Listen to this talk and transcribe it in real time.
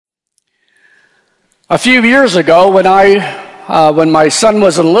A few years ago, when my son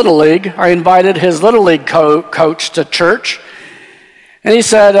was in Little League, I invited his Little League coach to church. And he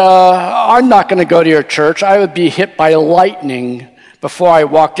said, I'm not going to go to your church. I would be hit by lightning before I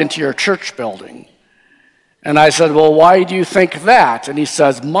walked into your church building. And I said, well, why do you think that? And he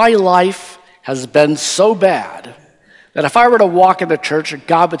says, my life has been so bad that if I were to walk into church,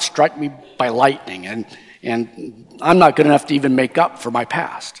 God would strike me by lightning. And I'm not good enough to even make up for my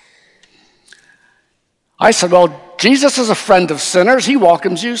past. I said, well, Jesus is a friend of sinners. He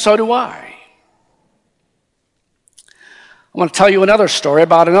welcomes you, so do I. I want to tell you another story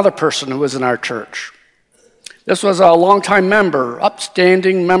about another person who was in our church. This was a longtime member,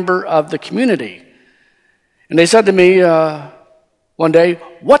 upstanding member of the community. And they said to me one day,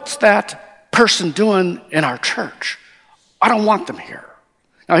 what's that person doing in our church? I don't want them here.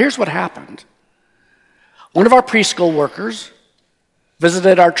 Now, here's what happened. One of our preschool workers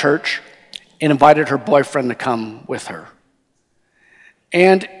visited our church and invited her boyfriend to come with her.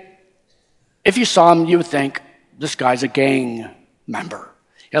 And if you saw him, you would think, this guy's a gang member.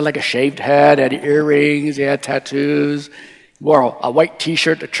 He had like a shaved head, had earrings, he had tattoos, wore a white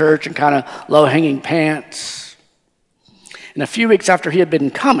t-shirt to church and kind of low-hanging pants. And a few weeks after he had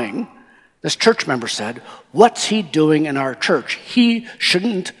been coming, this church member said, what's he doing in our church? He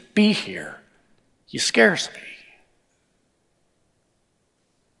shouldn't be here. He scares me.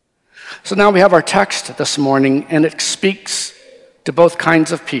 So now we have our text this morning, and it speaks to both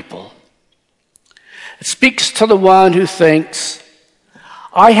kinds of people. It speaks to the one who thinks,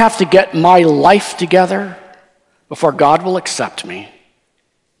 I have to get my life together before God will accept me.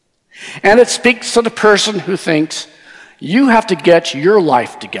 And it speaks to the person who thinks, you have to get your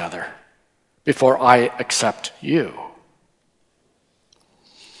life together before I accept you.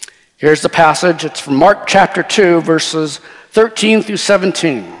 Here's the passage. It's from Mark chapter 2, verses 13 through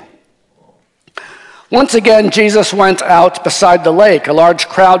 17. Once again, Jesus went out beside the lake. A large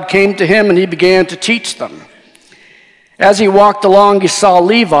crowd came to him, and he began to teach them. As he walked along, he saw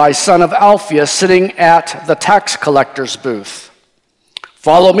Levi, son of Alphaeus, sitting at the tax collector's booth.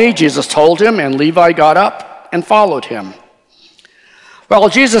 Follow me, Jesus told him, and Levi got up and followed him. While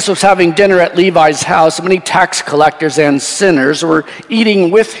Jesus was having dinner at Levi's house, many tax collectors and sinners were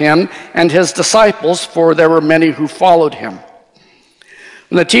eating with him and his disciples, for there were many who followed him.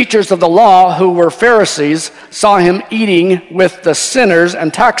 When the teachers of the law, who were Pharisees, saw him eating with the sinners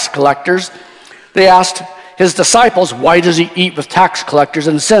and tax collectors, they asked his disciples, why does he eat with tax collectors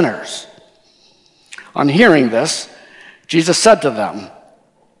and sinners? On hearing this, Jesus said to them,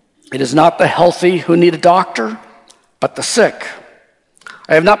 it is not the healthy who need a doctor, but the sick.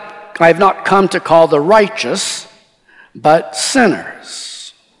 I have not come to call the righteous, but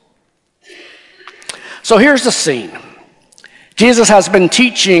sinners. So here's the scene. Jesus has been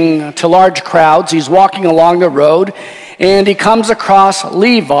teaching to large crowds. He's walking along the road, and he comes across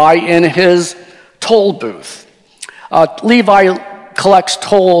Levi in his toll booth. Levi collects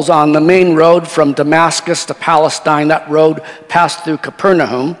tolls on the main road from Damascus to Palestine. That road passed through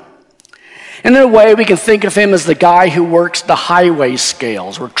Capernaum. And in a way, we can think of him as the guy who works the highway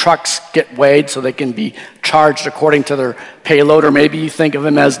scales, where trucks get weighed so they can be charged according to their payload. Or maybe you think of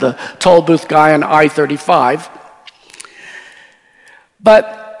him as the toll booth guy on I-35.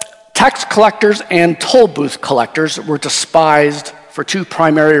 But tax collectors and toll booth collectors were despised for two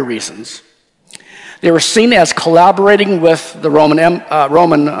primary reasons. They were seen as collaborating with the Roman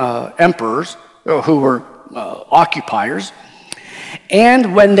emperors, who were occupiers.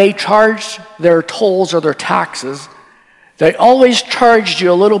 And when they charged their tolls or their taxes, they always charged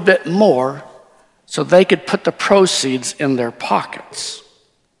you a little bit more so they could put the proceeds in their pockets.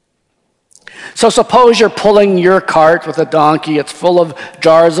 So suppose you're pulling your cart with a donkey. It's full of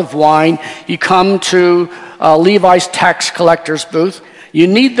jars of wine. You come to Levi's tax collector's booth. You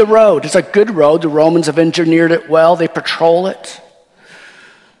need the road. It's a good road. The Romans have engineered it well. They patrol it.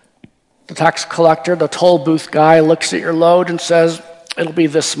 The tax collector, the toll booth guy, looks at your load and says, it'll be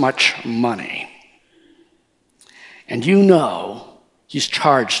this much money. And you know he's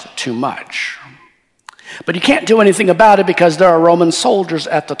charged too much. But you can't do anything about it because there are Roman soldiers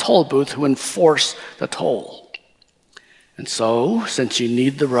at the toll booth who enforce the toll. And so, since you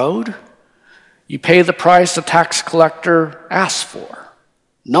need the road, you pay the price the tax collector asks for,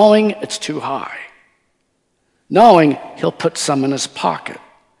 knowing it's too high, knowing he'll put some in his pocket,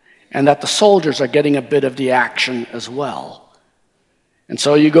 and that the soldiers are getting a bit of the action as well. And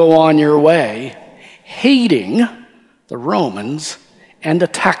so you go on your way, hating the Romans and the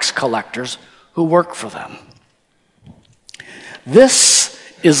tax collectors who work for them. This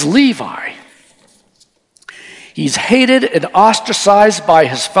is Levi. He's hated and ostracized by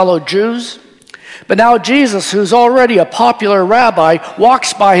his fellow Jews, But now Jesus, who's already a popular rabbi,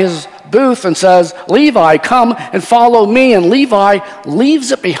 walks by his booth and says, "Levi, come and follow me." And Levi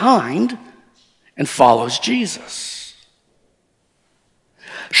leaves it behind and follows Jesus.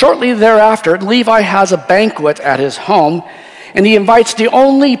 Shortly thereafter, Levi has a banquet at his home, and he invites the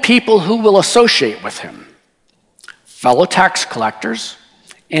only people who will associate with him: fellow tax collectors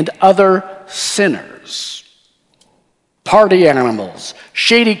and other sinners, party animals,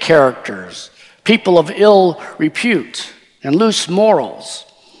 shady characters, people of ill repute and loose morals.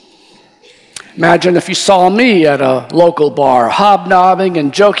 Imagine if you saw me at a local bar, hobnobbing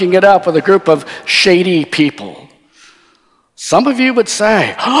and joking it up with a group of shady people. Some of you would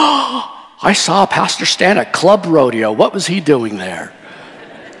say, "Oh, I saw Pastor Stan at Club Rodeo. What was he doing there?"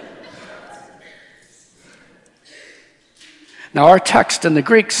 Now, our text in the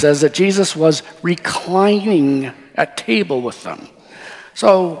Greek says that Jesus was reclining at table with them.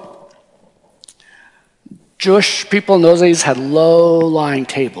 So, Jewish people in those days had low-lying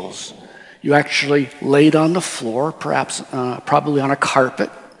tables. You actually laid on the floor, perhaps probably on a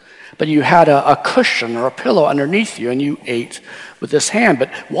carpet, but you had a cushion or a pillow underneath you, and you ate with this hand. But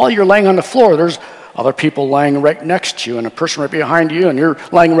while you're laying on the floor, there's other people laying right next to you, and a person right behind you, and you're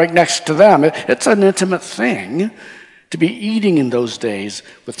laying right next to them. It's an intimate thing to be eating in those days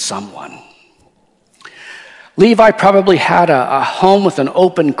with someone. Levi probably had a home with an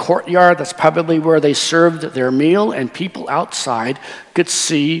open courtyard. That's probably where they served their meal, and people outside could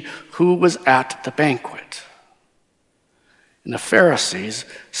see who was at the banquet. And the Pharisees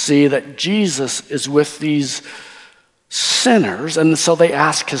see that Jesus is with these sinners, and so they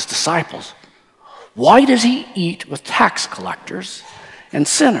ask his disciples, "Why does he eat with tax collectors and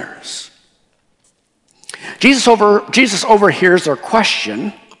sinners?" Jesus overhears their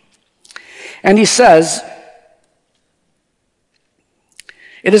question, and he says,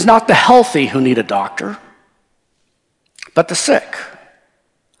 "It is not the healthy who need a doctor, but the sick.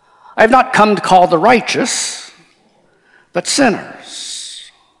 I have not come to call the righteous, but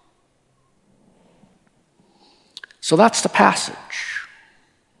sinners." So that's the passage.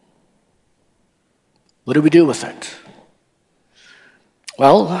 What do we do with it?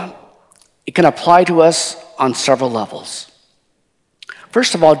 Well, it can apply to us on several levels.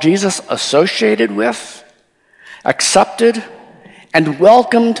 First of all, Jesus associated with, accepted, and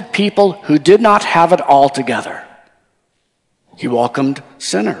welcomed people who did not have it all together. He welcomed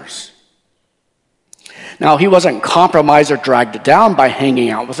sinners. Now, he wasn't compromised or dragged down by hanging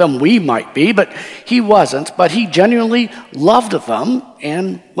out with them. We might be, but he wasn't. But he genuinely loved them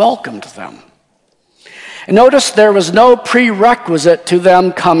and welcomed them. And notice there was no prerequisite to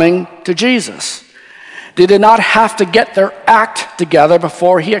them coming to Jesus. They did not have to get their act together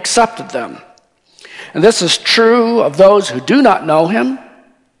before he accepted them. And this is true of those who do not know him,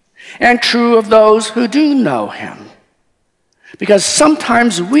 and true of those who do know him. Because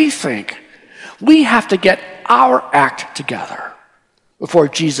sometimes we think we have to get our act together before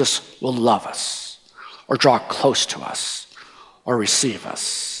Jesus will love us, or draw close to us, or receive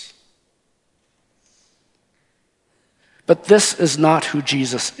us. But this is not who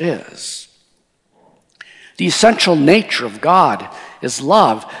Jesus is. The essential nature of God is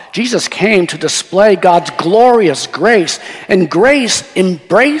love. Jesus came to display God's glorious grace, and grace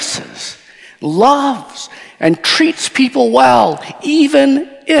embraces, loves, and treats people well, even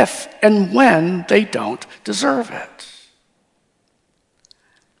if and when they don't deserve it.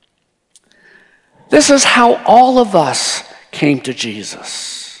 This is how all of us came to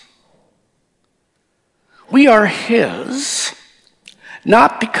Jesus. We are his,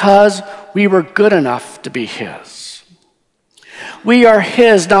 not because we were good enough to be his. We are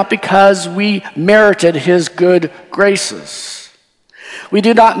his not because we merited his good graces. We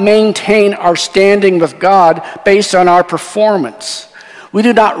do not maintain our standing with God based on our performance. We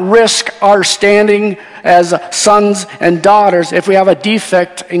do not risk our standing as sons and daughters if we have a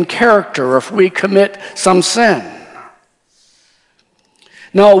defect in character or if we commit some sin.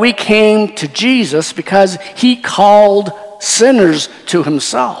 No, we came to Jesus because he called sinners to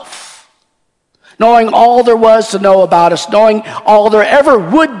himself, knowing all there was to know about us, knowing all there ever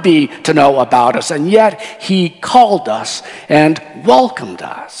would be to know about us, and yet he called us and welcomed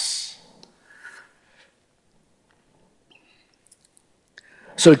us.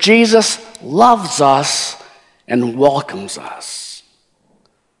 So Jesus loves us and welcomes us.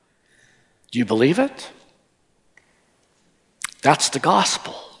 Do you believe it? That's the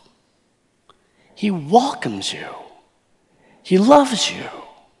gospel. He welcomes you. He loves you.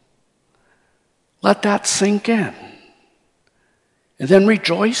 Let that sink in. And then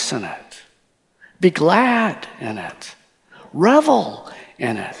rejoice in it. Be glad in it. Revel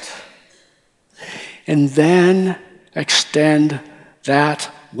in it. And then extend that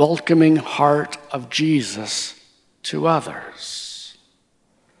welcoming heart of Jesus to others.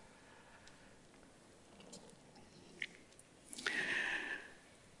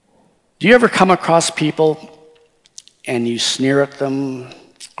 Do you ever come across people and you sneer at them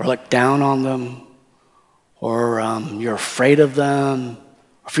or look down on them, or you're afraid of them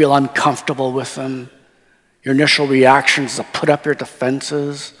or feel uncomfortable with them? Your initial reaction is to put up your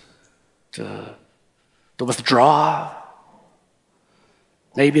defenses, to withdraw.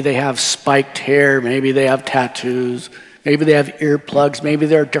 Maybe they have spiked hair, maybe they have tattoos, maybe they have earplugs, maybe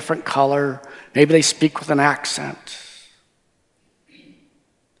they're a different color, maybe they speak with an accent.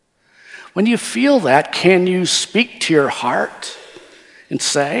 When you feel that, can you speak to your heart and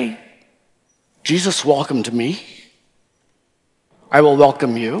say, Jesus welcomed me, I will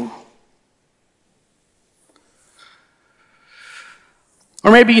welcome you?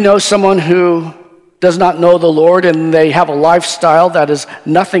 Or maybe you know someone who does not know the Lord and they have a lifestyle that is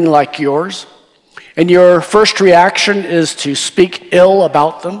nothing like yours, and your first reaction is to speak ill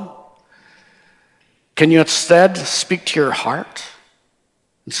about them. Can you instead speak to your heart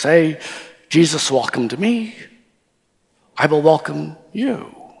and say, Jesus welcomed me, I will welcome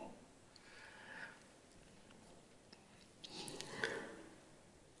you?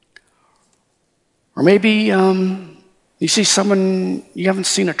 Or maybe you see someone you haven't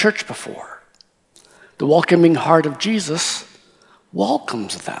seen at church before. The welcoming heart of Jesus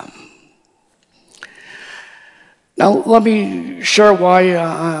welcomes them. Now, let me share why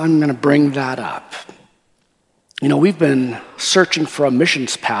I'm going to bring that up. You know, we've been searching for a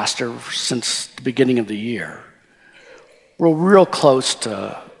missions pastor since the beginning of the year. We're real close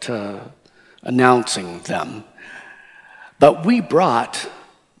to announcing them. But we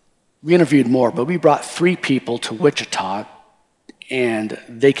interviewed more, but we brought 3 people to Wichita, and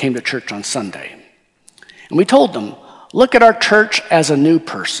they came to church on Sunday. And we told them, look at our church as a new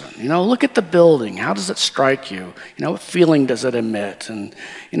person. You know, look at the building. How does it strike you? You know, what feeling does it emit? And,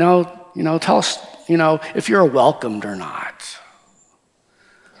 you know, tell us, you know, if you're welcomed or not.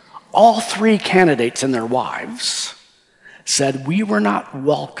 All 3 candidates and their wives said we were not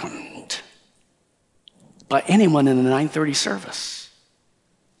welcomed by anyone in the 9:30 service.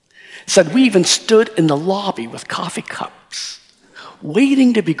 Said we even stood in the lobby with coffee cups,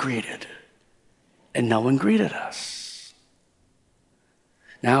 waiting to be greeted, and no one greeted us.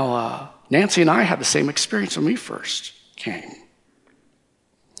 Now, Nancy and I had the same experience when we first came.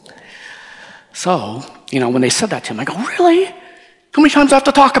 So, you know, when they said that to him, I go, really? How many times do I have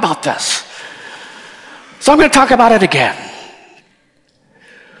to talk about this? So I'm going to talk about it again.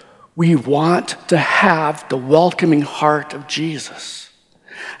 We want to have the welcoming heart of Jesus.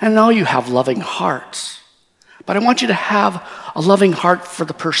 I know you have loving hearts, but I want you to have a loving heart for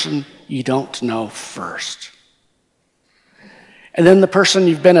the person you don't know first. And then the person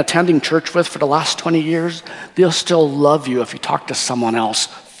you've been attending church with for the last 20 years, they'll still love you if you talk to someone else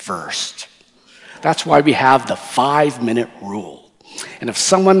first. That's why we have the 5-minute rule. And if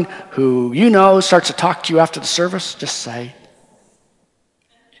someone who you know starts to talk to you after the service, just say,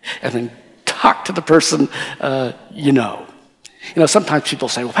 and then talk to the person you know. You know, sometimes people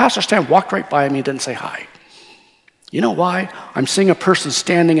say, well, Pastor Stan walked right by me and didn't say hi. You know why? I'm seeing a person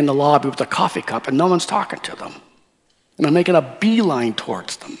standing in the lobby with a coffee cup and no one's talking to them. And I'm making a beeline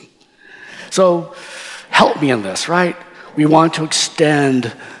towards them. So help me in this, right? We want to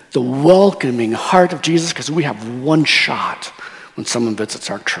extend the welcoming heart of Jesus because we have one shot when someone visits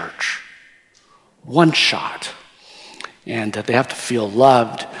our church. One shot. And they have to feel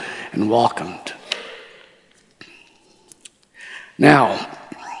loved and welcomed. Now,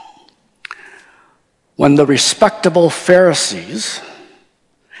 when the respectable Pharisees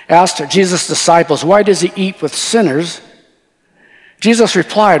asked Jesus' disciples, why does he eat with sinners? Jesus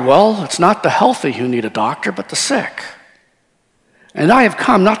replied, well, it's not the healthy who need a doctor, but the sick. And I have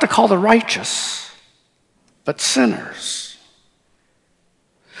come not to call the righteous, but sinners.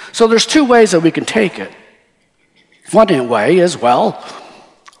 So there's 2 ways that we can take it. One way is, well,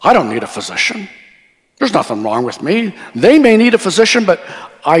 I don't need a physician. There's nothing wrong with me. They may need a physician, but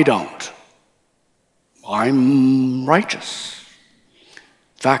I don't. I'm righteous.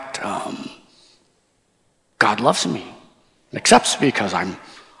 In fact, God loves me and accepts me because I'm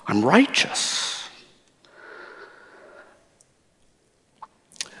righteous.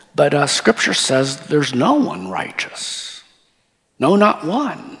 But Scripture says there's no one righteous. No, not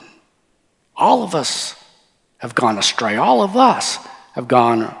one. All of us have gone astray. All of us have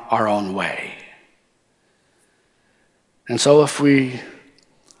gone our own way. And so if we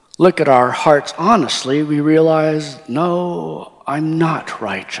look at our hearts honestly, we realize, no, I'm not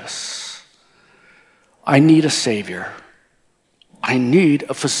righteous. I need a Savior. I need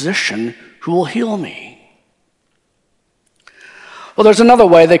a physician who will heal me. Well, there's another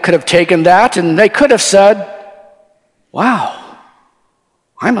way they could have taken that, and they could have said, wow,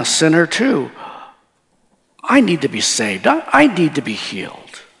 I'm a sinner too. I need to be saved. I need to be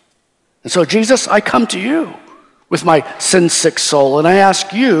healed. And so, Jesus, I come to you with my sin-sick soul, and I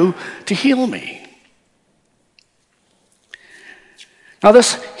ask you to heal me. Now,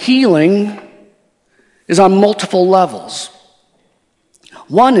 this healing is on multiple levels.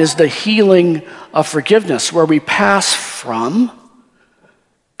 One is the healing of forgiveness, where we pass from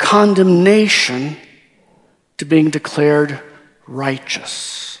condemnation to being declared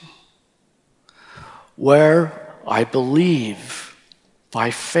righteous, where I believe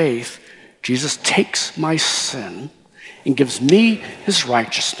by faith Jesus takes my sin and gives me his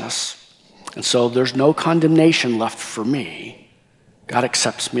righteousness, and so there's no condemnation left for me. God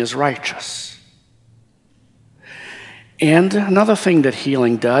accepts me as righteous. And another thing that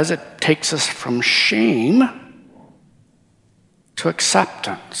healing does, it takes us from shame to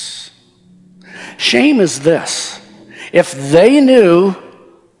acceptance. Shame is this: if they knew,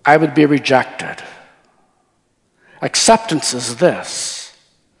 I would be rejected. Acceptance is this: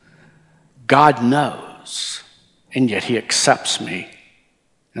 God knows, and yet he accepts me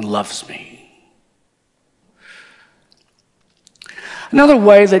and loves me. Another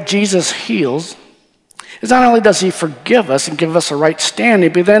way that Jesus heals is not only does he forgive us and give us a right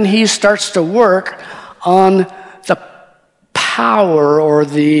standing, but then he starts to work on the power or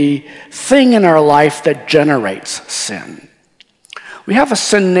the thing in our life that generates sin. We have a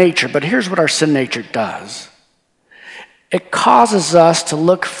sin nature, but here's what our sin nature does. It causes us to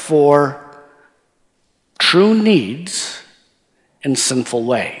look for true needs in sinful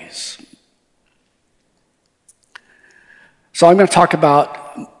ways. So I'm going to talk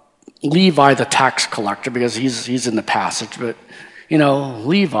about Levi the tax collector because he's in the passage. But,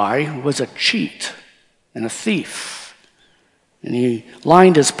 Levi was a cheat and a thief. And he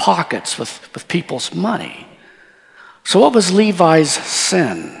lined his pockets with people's money. So what was Levi's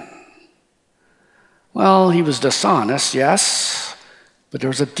sin? Well, he was dishonest, yes, but there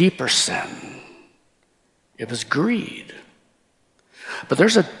was a deeper sin. It was greed. But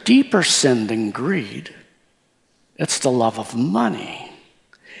there's a deeper sin than greed. It's the love of money.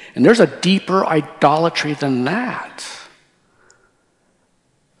 And there's a deeper idolatry than that.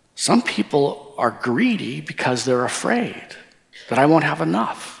 Some people are greedy because they're afraid that I won't have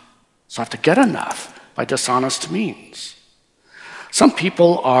enough. So I have to get enough by dishonest means. Some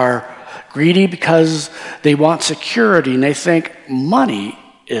people are greedy because they want security and they think money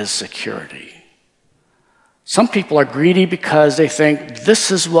is security. Some people are greedy because they think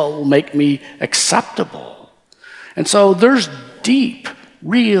this is what will make me acceptable. And so there's deep,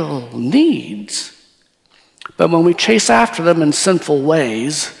 real needs, but when we chase after them in sinful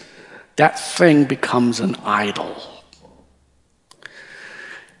ways, that thing becomes an idol.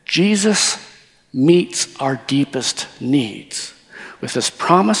 Jesus meets our deepest needs with his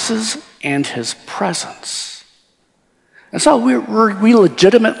promises and his presence. And so we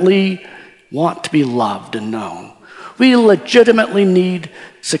legitimately want to be loved and known. We legitimately need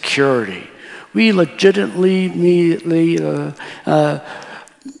security. We legitimately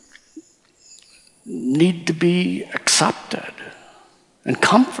need to be accepted and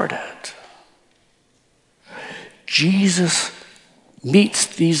comforted. Jesus meets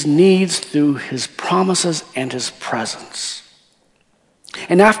these needs through his promises and his presence.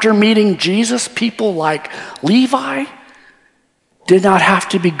 And after meeting Jesus, people like Levi did not have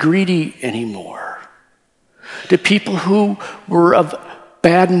to be greedy anymore. The people who were of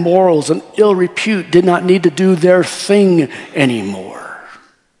bad morals and ill repute did not need to do their thing anymore.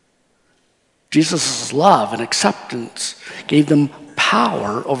 Jesus' love and acceptance gave them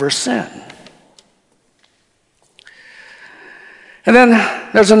power over sin. And then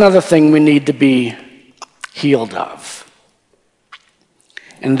there's another thing we need to be healed of,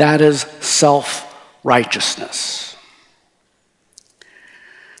 and that is self-righteousness.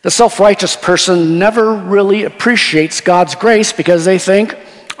 The self-righteous person never really appreciates God's grace because they think,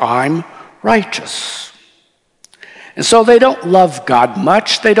 I'm righteous. And so they don't love God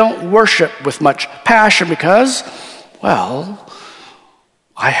much. They don't worship with much passion because, well,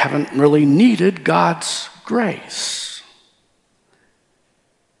 I haven't really needed God's grace.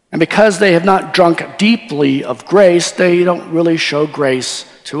 And because they have not drunk deeply of grace, they don't really show grace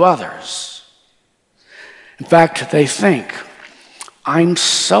to others. In fact, they think, I'm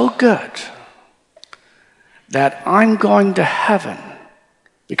so good that I'm going to heaven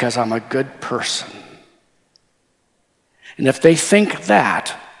because I'm a good person. And if they think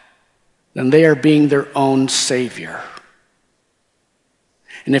that, then they are being their own savior.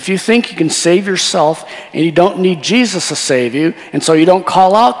 And if you think you can save yourself and you don't need Jesus to save you, and so you don't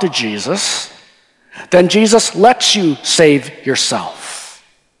call out to Jesus, then Jesus lets you save yourself.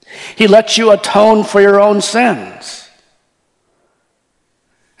 He lets you atone for your own sins.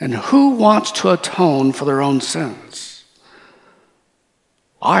 And who wants to atone for their own sins?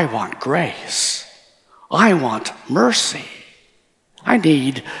 I want grace. I want mercy. I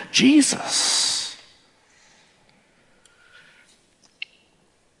need Jesus.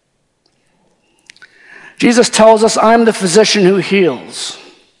 Jesus tells us, I'm the physician who heals.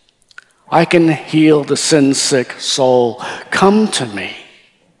 I can heal the sin-sick soul. Come to me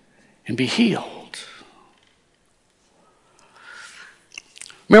and be healed.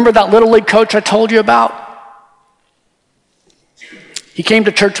 Remember that Little League coach I told you about? He came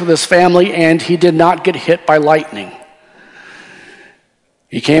to church with his family and he did not get hit by lightning.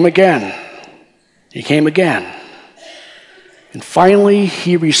 He came again. He came again. And finally,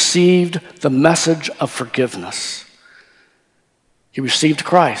 he received the message of forgiveness. He received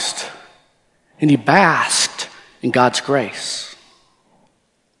Christ. And he basked in God's grace.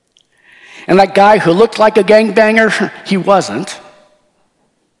 And that guy who looked like a gangbanger, he wasn't.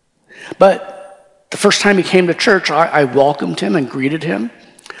 But the first time he came to church, I welcomed him and greeted him.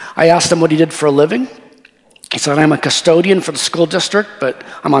 I asked him what he did for a living. He said, I'm a custodian for the school district, but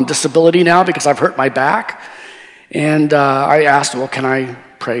I'm on disability now because I've hurt my back. And I asked him, well, can I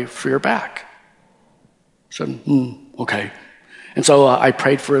pray for your back? He said, okay. And so I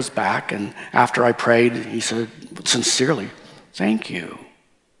prayed for his back, and after I prayed, he said, sincerely, thank you.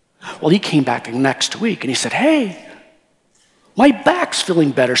 Well, he came back the next week, and he said, hey, my back's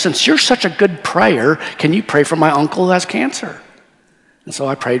feeling better. Since you're such a good prayer, can you pray for my uncle who has cancer? And so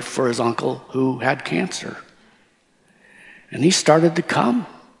I prayed for his uncle who had cancer. And he started to come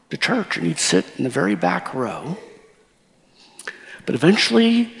to church, and he'd sit in the very back row. But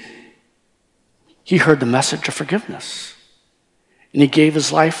eventually, he heard the message of forgiveness. And he gave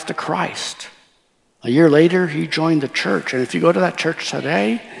his life to Christ. A year later, he joined the church. And if you go to that church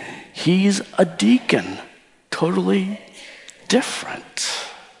today, he's a deacon. Totally different.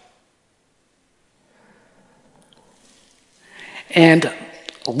 And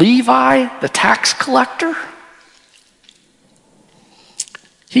Levi, the tax collector,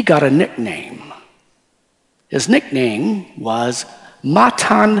 he got a nickname. His nickname was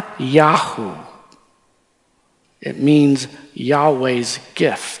Matan Yahu. It means Yahweh's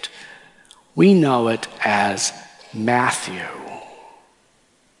gift. We know it as Matthew.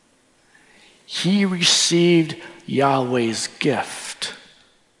 He received Yahweh's gift,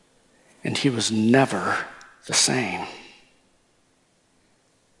 and he was never the same.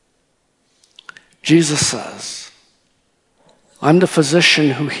 Jesus says, I'm the physician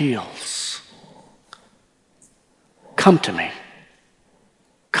who heals. Come to me.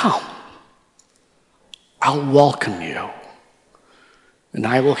 Come. I'll welcome you, and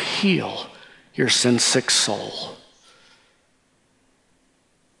I will heal your sin-sick soul.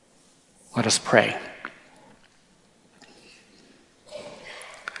 Let us pray.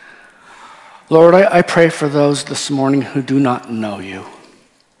 Lord, I pray for those this morning who do not know you.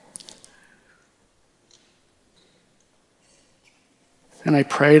 And I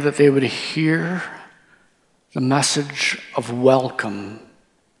pray that they would hear the message of welcome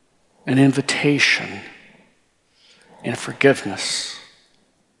and invitation and forgiveness.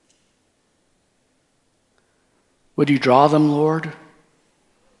 Would you draw them, Lord?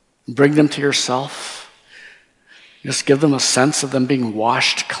 Bring them to yourself. Just give them a sense of them being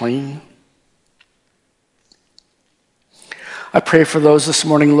washed clean. I pray for those this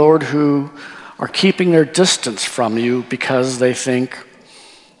morning, Lord, who are keeping their distance from you because they think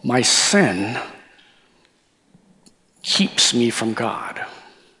my sin keeps me from God.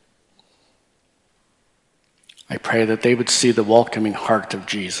 I pray that they would see the welcoming heart of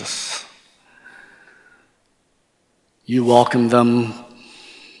Jesus. You welcomed them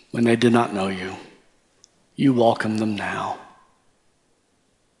when they did not know you. You welcome them now.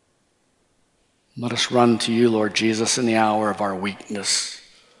 Let us run to you, Lord Jesus, in the hour of our weakness.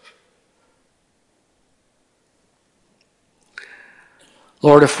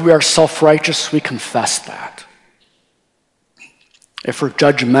 Lord, if we are self-righteous, we confess that. If we're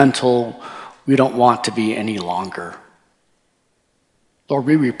judgmental, we don't want to be any longer. Lord,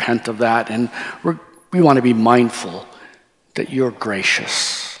 we repent of that, and we want to be mindful that you're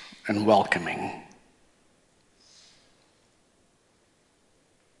gracious and welcoming.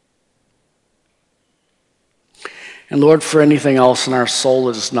 And Lord, for anything else in our soul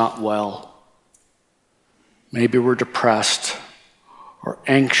that is not well, maybe we're depressed or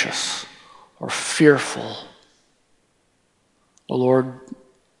anxious or fearful. Oh Lord,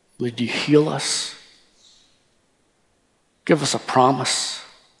 would you heal us? Give us a promise.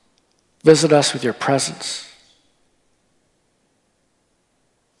 Visit us with your presence.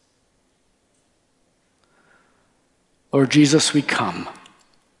 Lord Jesus, we come.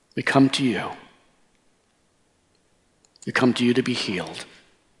 We come to you. We come to you to be healed.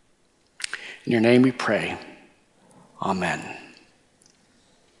 In your name we pray. Amen.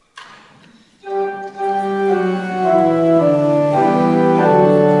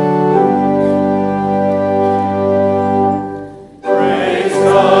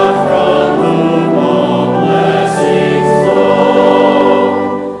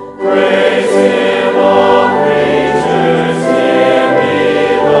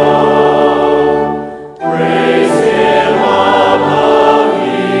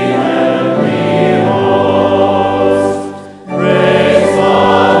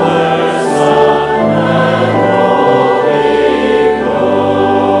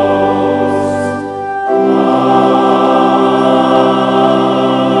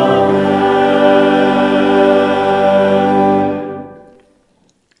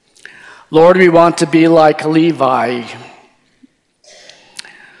 Lord, we want to be like Levi,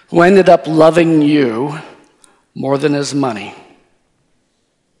 who ended up loving you more than his money.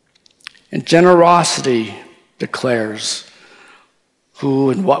 And generosity declares who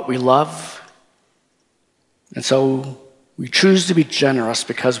and what we love. And so we choose to be generous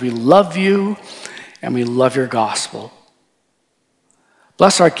because we love you and we love your gospel.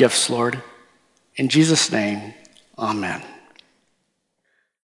 Bless our gifts, Lord. In Jesus' name, amen.